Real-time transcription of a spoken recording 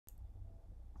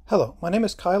Hello, my name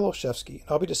is Kyle Olszewski, and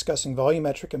I'll be discussing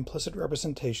volumetric implicit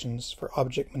representations for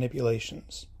object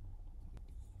manipulations.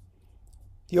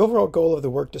 The overall goal of the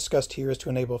work discussed here is to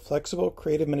enable flexible,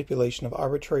 creative manipulation of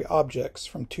arbitrary objects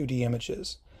from 2D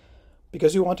images.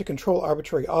 Because we want to control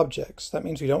arbitrary objects, that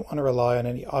means we don't want to rely on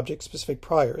any object-specific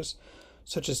priors,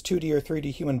 such as 2D or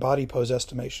 3D human body pose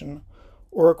estimation,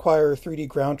 or require 3D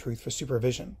ground truth for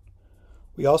supervision.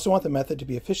 We also want the method to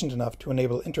be efficient enough to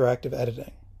enable interactive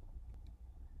editing.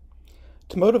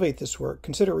 To motivate this work,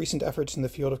 consider recent efforts in the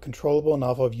field of controllable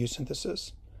novel view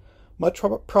synthesis. Much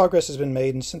progress has been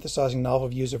made in synthesizing novel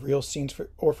views of real scenes for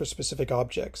specific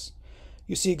objects.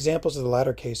 You see examples of the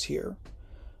latter case here.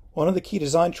 One of the key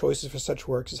design choices for such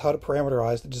works is how to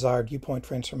parameterize the desired viewpoint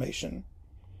transformation.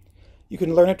 You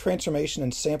can learn a transformation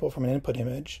and sample from an input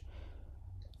image,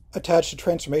 attach a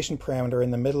transformation parameter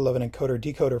in the middle of an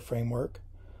encoder-decoder framework,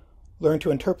 learn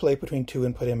to interpolate between two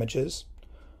input images,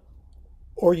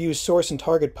 or use source and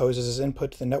target poses as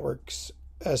input to the networks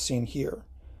as seen here.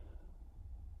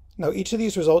 Now, each of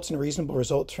these results in reasonable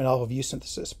results for novel view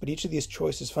synthesis, but each of these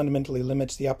choices fundamentally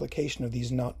limits the application of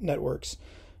these networks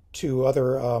to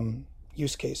other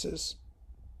use cases.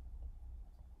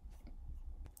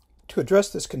 To address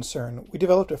this concern, we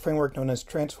developed a framework known as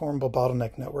Transformable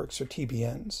Bottleneck Networks, or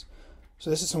TBNs. So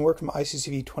this is some work from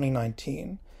ICCV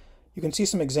 2019. You can see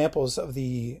some examples of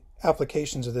the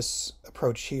applications of this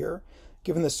approach here.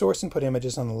 Given the source input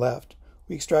images on the left,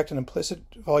 we extract an implicit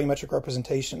volumetric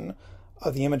representation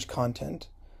of the image content,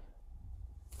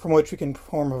 from which we can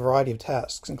perform a variety of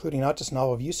tasks, including not just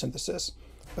novel view synthesis,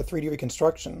 but 3D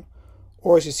reconstruction,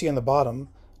 or as you see on the bottom,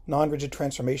 non-rigid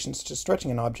transformations such as stretching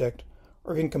an object,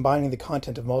 or even combining the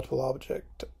content of multiple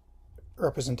object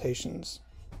representations.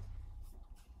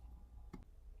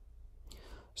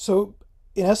 So,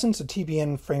 in essence, a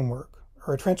TBN framework,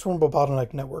 or a Transformable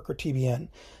Bottleneck Network, or TBN,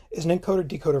 is an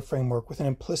encoder-decoder framework with an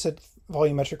implicit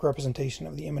volumetric representation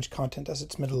of the image content as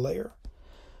its middle layer.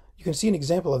 You can see an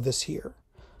example of this here.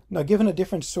 Now, given a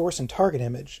different source and target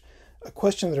image, a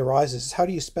question that arises is how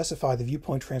do you specify the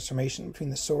viewpoint transformation between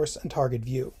the source and target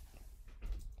view?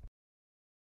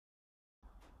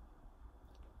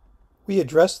 We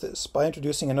address this by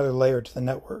introducing another layer to the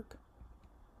network.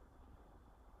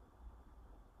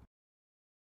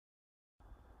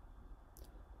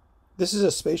 This is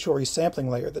a spatial resampling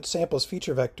layer that samples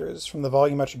feature vectors from the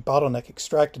volumetric bottleneck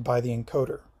extracted by the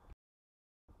encoder.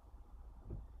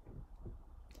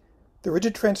 The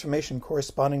rigid transformation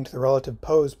corresponding to the relative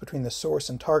pose between the source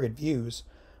and target views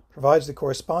provides the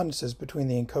correspondences between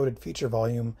the encoded feature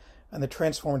volume and the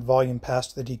transformed volume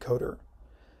passed to the decoder.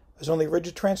 As only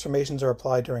rigid transformations are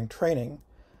applied during training,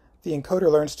 the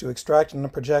encoder learns to extract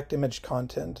and project image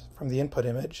content from the input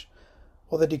image,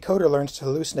 while the decoder learns to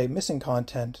hallucinate missing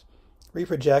content,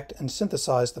 reproject, and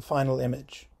synthesize the final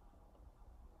image.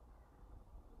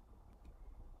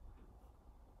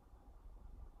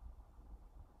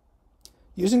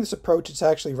 Using this approach, it's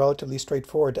actually relatively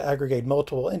straightforward to aggregate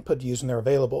multiple input views when they're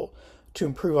available to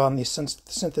improve on the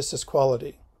synthesis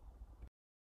quality.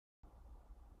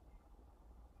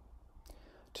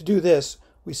 To do this,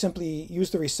 we simply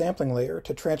use the resampling layer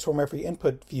to transform every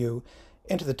input view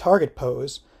into the target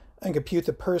pose and compute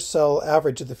the per-cell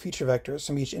average of the feature vectors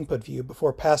from each input view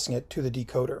before passing it to the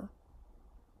decoder.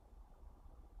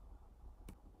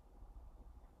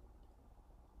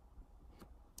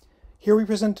 Here we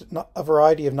present a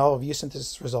variety of novel view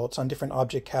synthesis results on different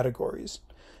object categories.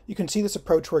 You can see this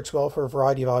approach works well for a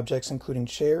variety of objects, including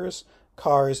chairs,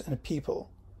 cars, and people.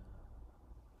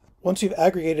 Once we've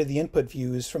aggregated the input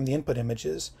views from the input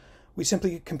images, we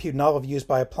simply compute novel views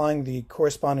by applying the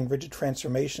corresponding rigid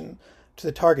transformation to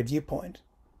the target viewpoint.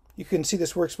 You can see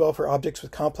this works well for objects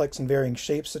with complex and varying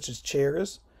shapes, such as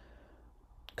chairs,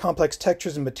 complex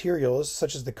textures and materials,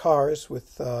 such as the cars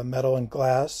with metal and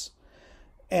glass,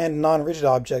 and non-rigid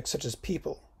objects, such as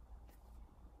people.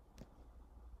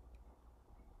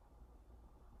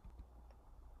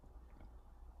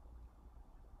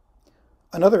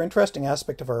 Another interesting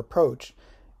aspect of our approach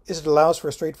is it allows for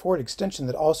a straightforward extension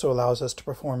that also allows us to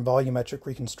perform volumetric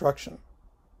reconstruction.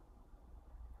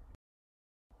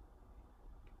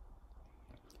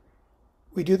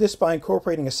 We do this by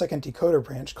incorporating a second decoder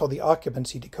branch called the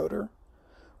occupancy decoder,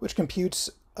 which computes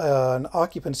an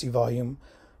occupancy volume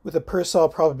with a per-cell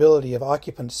probability of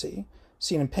occupancy,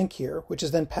 seen in pink here, which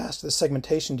is then passed to the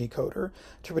segmentation decoder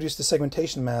to produce the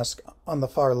segmentation mask on the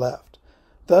far left.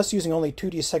 Thus, using only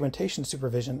 2D segmentation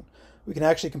supervision, we can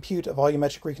actually compute a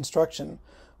volumetric reconstruction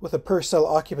with a per-cell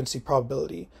occupancy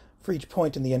probability for each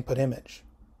point in the input image.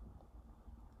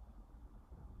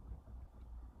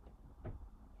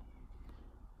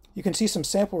 You can see some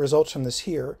sample results from this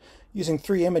here, using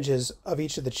 3 images of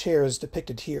each of the chairs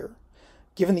depicted here.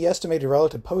 Given the estimated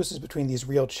relative poses between these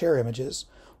real chair images,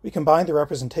 we combine the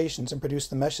representations and produce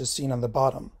the meshes seen on the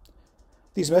bottom.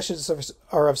 These meshes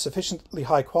are of sufficiently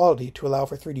high quality to allow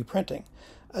for 3D printing,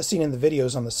 as seen in the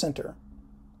videos on the center.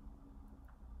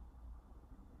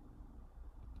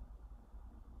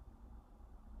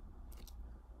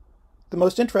 The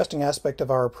most interesting aspect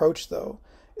of our approach, though,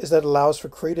 is that it allows for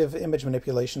creative image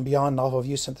manipulation beyond novel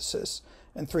view synthesis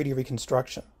and 3D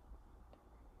reconstruction.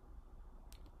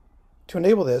 To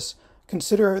enable this,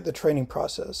 consider the training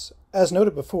process. As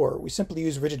noted before, we simply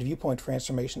use rigid viewpoint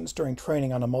transformations during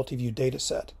training on a multi-view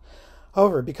dataset.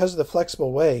 However, because of the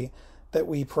flexible way that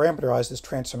we parameterize this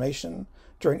transformation,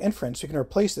 during inference we can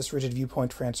replace this rigid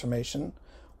viewpoint transformation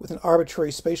with an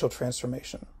arbitrary spatial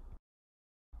transformation.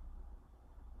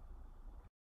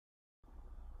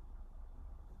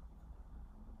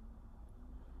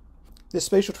 This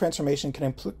spatial transformation can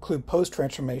include pose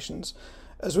transformations,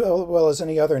 as well as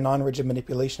any other non-rigid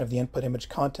manipulation of the input image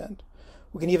content.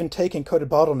 We can even take encoded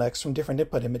bottlenecks from different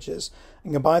input images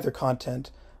and combine their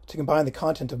content to combine the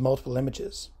content of multiple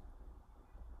images.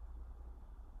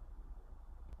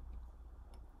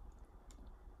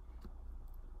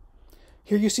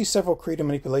 Here you see several creative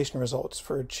manipulation results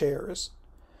for chairs.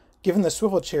 Given the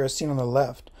swivel chairs seen on the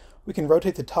left, we can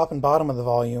rotate the top and bottom of the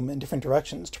volume in different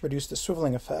directions to produce the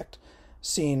swiveling effect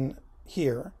seen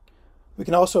here. We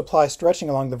can also apply stretching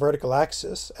along the vertical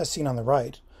axis, as seen on the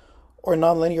right, or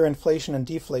nonlinear inflation and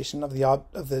deflation of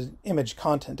the image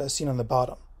content, as seen on the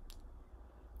bottom.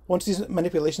 Once these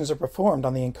manipulations are performed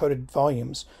on the encoded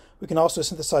volumes, we can also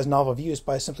synthesize novel views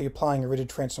by simply applying a rigid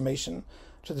transformation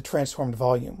to the transformed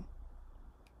volume.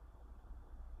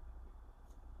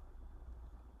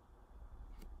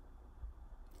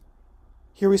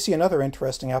 Here we see another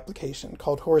interesting application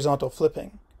called horizontal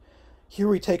flipping. Here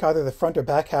we take either the front or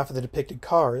back half of the depicted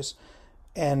cars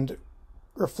and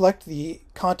reflect the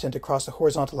content across the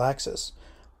horizontal axis,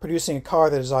 producing a car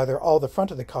that is either all the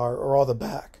front of the car or all the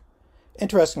back.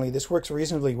 Interestingly, this works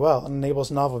reasonably well and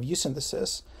enables novel view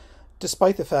synthesis,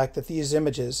 despite the fact that these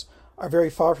images are very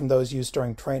far from those used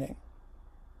during training.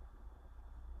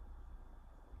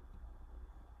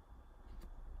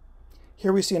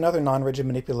 Here we see another non-rigid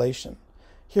manipulation.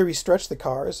 Here we stretch the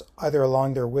cars, either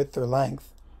along their width or length,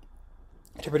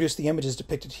 to produce the images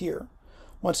depicted here.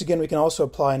 Once again, we can also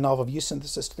apply novel view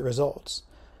synthesis to the results.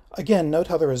 Again, note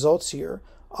how the results here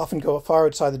often go far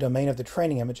outside the domain of the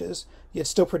training images, yet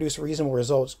still produce reasonable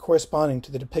results corresponding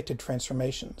to the depicted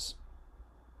transformations.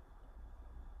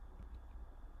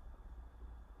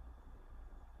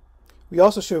 We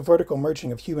also show vertical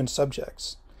merging of human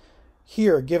subjects.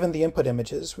 Here, given the input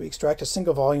images, we extract a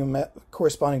single volume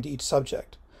corresponding to each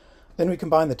subject. Then we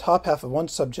combine the top half of one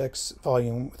subject's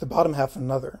volume with the bottom half of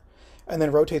another, and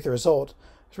then rotate the result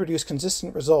to produce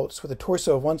consistent results with the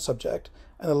torso of one subject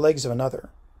and the legs of another.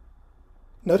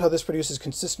 Note how this produces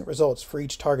consistent results for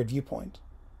each target viewpoint.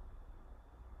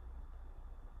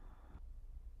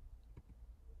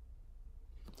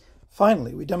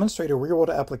 Finally, we demonstrate a real-world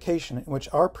application in which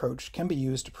our approach can be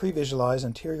used to pre-visualize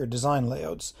interior design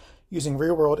layouts using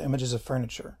real-world images of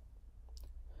furniture.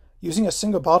 Using a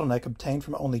single bottleneck obtained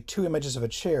from only 2 images of a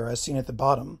chair as seen at the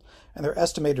bottom, and their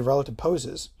estimated relative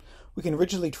poses, we can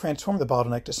rigidly transform the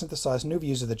bottleneck to synthesize new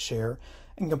views of the chair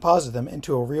and composite them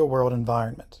into a real-world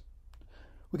environment.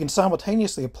 We can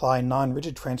simultaneously apply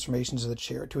non-rigid transformations of the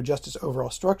chair to adjust its overall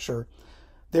structure,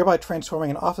 thereby transforming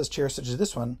an office chair such as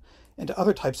this one into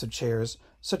other types of chairs,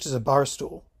 such as a bar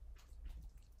stool.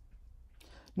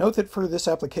 Note that for this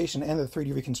application and the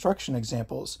 3D reconstruction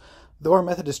examples, though our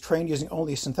method is trained using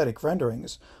only synthetic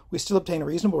renderings, we still obtain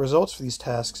reasonable results for these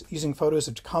tasks using photos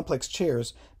of complex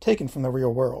chairs taken from the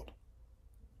real world.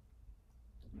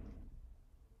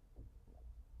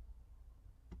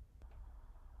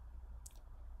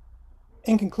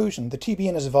 In conclusion, the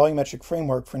TBN is a volumetric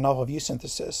framework for novel view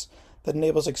synthesis that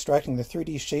enables extracting the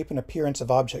 3D shape and appearance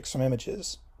of objects from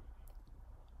images.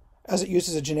 As it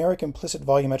uses a generic implicit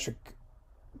volumetric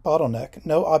bottleneck,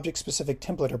 no object-specific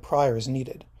template or prior is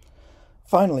needed.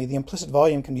 Finally, the implicit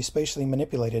volume can be spatially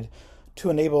manipulated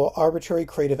to enable arbitrary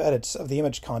creative edits of the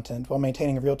image content while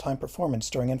maintaining real-time performance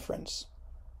during inference.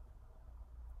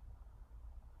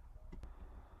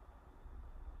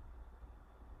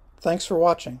 Thanks for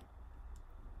watching.